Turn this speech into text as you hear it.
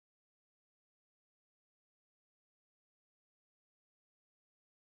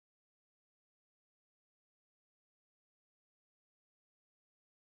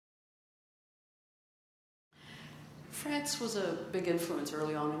France was a big influence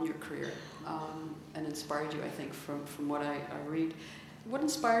early on in your career, and inspired you, I think, from what I read. What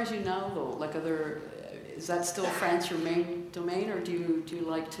inspires you now, though? Like is that still France your main domain, or do you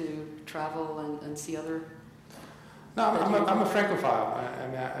like to travel and see other? No, I'm a Francophile.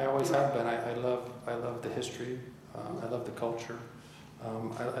 I always have been. I love the history. I love the culture.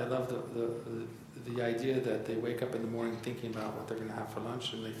 I love the idea that they wake up in the morning thinking about what they're going to have for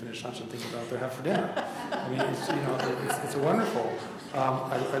lunch, and they finish lunch and thinking about what they're have for dinner. I mean, it's wonderful.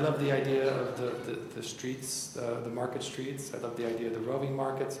 I love the idea of the streets, the market streets. I love the idea of the roving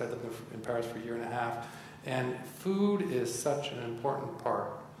markets. I lived in Paris for a year and a half, and food is such an important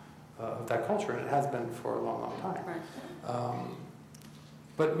part of that culture, and it has been for a long, long time. Right.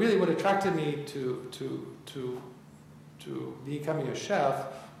 But really, what attracted me to becoming a chef,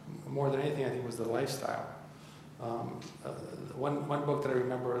 more than anything, I think, was the lifestyle. One book that I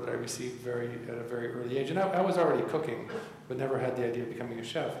remember that I received at a very early age, and I was already cooking, but never had the idea of becoming a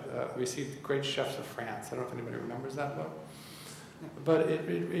chef. Received Great Chefs of France. I don't know if anybody remembers that book, but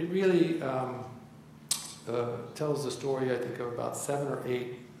it really tells the story, I think, of about 7 or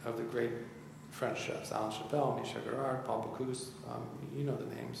 8 of the great French chefs: Alison, Michel Gerard, Paul Bocuse. You know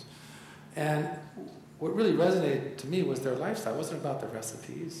the names. And what really resonated to me was their lifestyle. It wasn't about the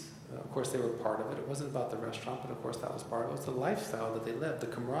recipes. Of course, they were part of it. It wasn't about the restaurant, but of course that was part of it. It was the lifestyle that they lived, the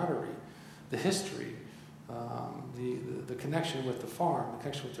camaraderie, the history, the connection with the farm, the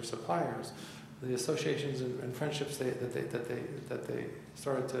connection with their suppliers, the associations and friendships that they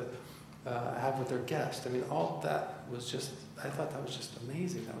started to have with their guests. I mean, all that was just, I thought that was just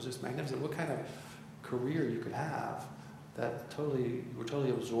amazing. That was just magnificent. What kind of career you could have that you were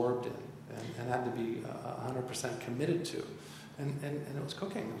totally absorbed in and had to be 100% committed to. And it was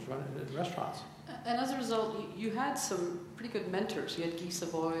cooking, it was running restaurants. And as a result, you had some pretty good mentors. You had Guy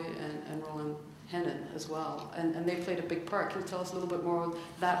Savoy and Roland Hennin as well, and they played a big part. Can you tell us a little bit more of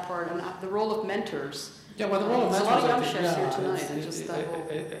that part and the role of mentors? Yeah, well, the role of mentors. There's a lot of young chefs here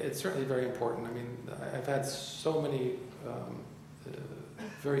tonight. It's certainly very important. I mean, I've had so many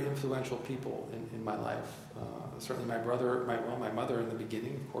very influential people in my life. Certainly my brother, my mother in the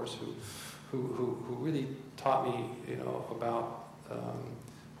beginning, of course, who really taught me, about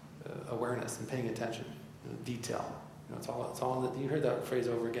awareness and paying attention, detail. It's all in the, you heard that phrase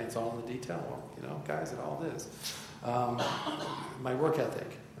over again. It's all in the detail. Well, guys, it all is. My work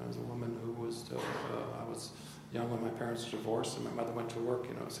ethic. I was a woman who was. I was young when my parents divorced, and my mother went to work,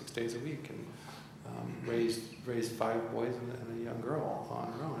 6 days a week, and raised 5 boys and a young girl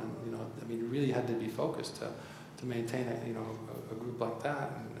on her own. And you really had to be focused to maintain a group like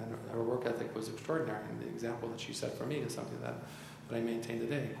that. And her work ethic was extraordinary. And the example that she set for me is something that I maintain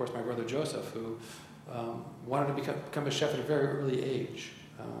today. Of course, my brother Joseph, who wanted to become a chef at a very early age,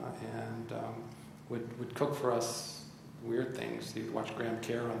 and would cook for us weird things. He would watch Graham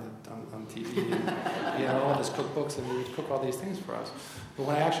Kerr on TV, and he had all of his cookbooks, and he would cook all these things for us. But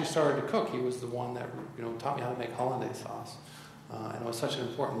when I actually started to cook, he was the one that taught me how to make hollandaise sauce. And it was such an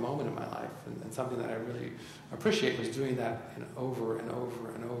important moment in my life, and something that I really appreciate was doing that over and over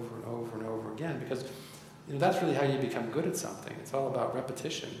and over and over and over again, because that's really how you become good at something. It's all about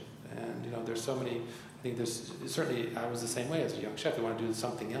repetition, and there's so many. I think there's certainly, I was the same way as a young chef. I want to do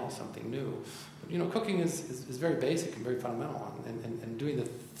something else, something new. But cooking is very basic and very fundamental, and doing the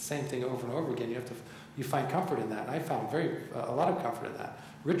same thing over and over again, you find comfort in that. And I found a lot of comfort in that.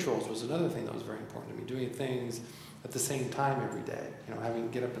 Rituals was another thing that was very important to me. Doing things at the same time every day. Having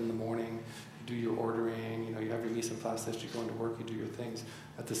to get up in the morning, you do your ordering. You have your mise en place list. You go into work. You do your things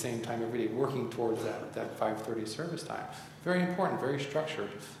at the same time every day, working towards that 5:30 service time. Very important. Very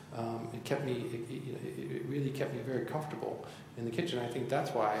structured. It really kept me very comfortable in the kitchen. I think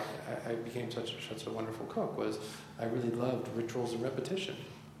that's why I became such a wonderful cook. Was I really loved rituals and repetition.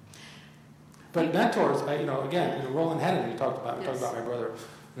 But mentors, again, Roland Hennin. You talked about. We talked about my brother.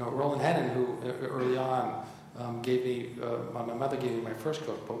 Roland Hennin, who early on gave me. My mother gave me my first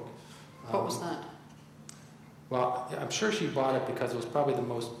cookbook. What was that? Well, I'm sure she bought it because it was probably the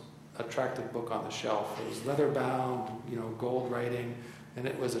most attractive book on the shelf. It was leather bound, gold writing. And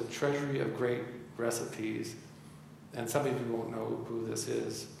it was a treasury of great recipes. And some of you won't know who this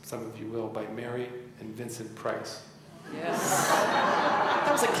is. Some of you will, by Mary and Vincent Price. Yes.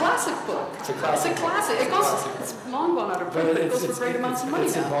 That was a classic book. It's a classic. It's long gone out of print. It goes for great amounts of money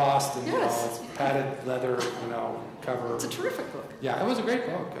It's now. embossed and it's padded leather, cover. It's a terrific book. Yeah, it was a great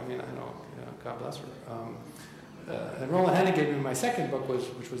book. I know, God bless her. And Roland Hennin gave me my second book,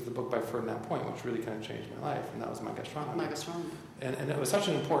 which was the book by Ferdinand Point, which really kind of changed my life, and that was My Gastronomy. My Gastronomy. And it was such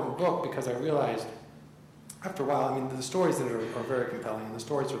an important book because I realized, after a while, the stories in it are very compelling, and the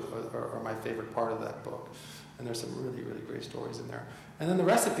stories are my favorite part of that book. And there's some really, really great stories in there. And then the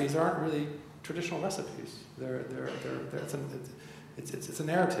recipes aren't really traditional recipes. It's a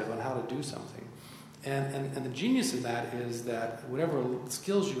narrative on how to do something. And the genius in that is that whatever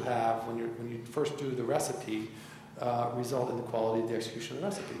skills you have when you first do the recipe result in the quality of the execution of the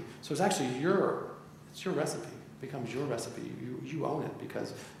recipe. So it's actually your recipe. It becomes your recipe. You own it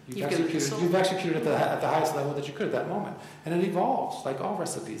because you've executed at the highest level that you could at that moment. And it evolves, like all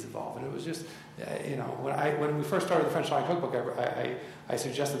recipes evolve. And it was just, when we first started the French Line Cookbook, I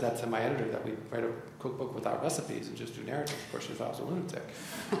suggested that to my editor that we write a cookbook without recipes and just do narratives. Of course, she thought I was a lunatic.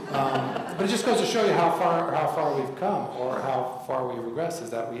 But it just goes to show you how far we've come, or how far we've regressed, is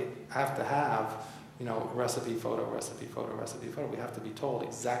that we have to have, recipe, photo, recipe, photo, recipe, photo. We have to be told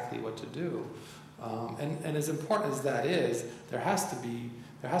exactly what to do. And as important as that is, there has to be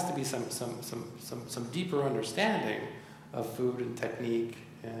some deeper understanding of food and technique,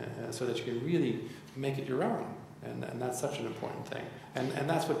 so that you can really make it your own. And that's such an important thing. And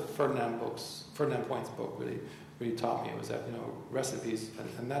that's what Ferdinand Point's book really taught me, was that recipes,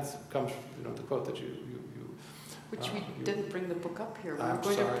 and that comes from the quote that you which we didn't bring the book up here. I'm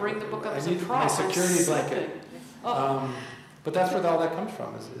going sorry, to bring the book up as a need prop. my security blanket. Oh. But that's where all that comes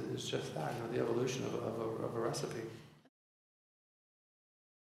from, is just that, the evolution of a recipe.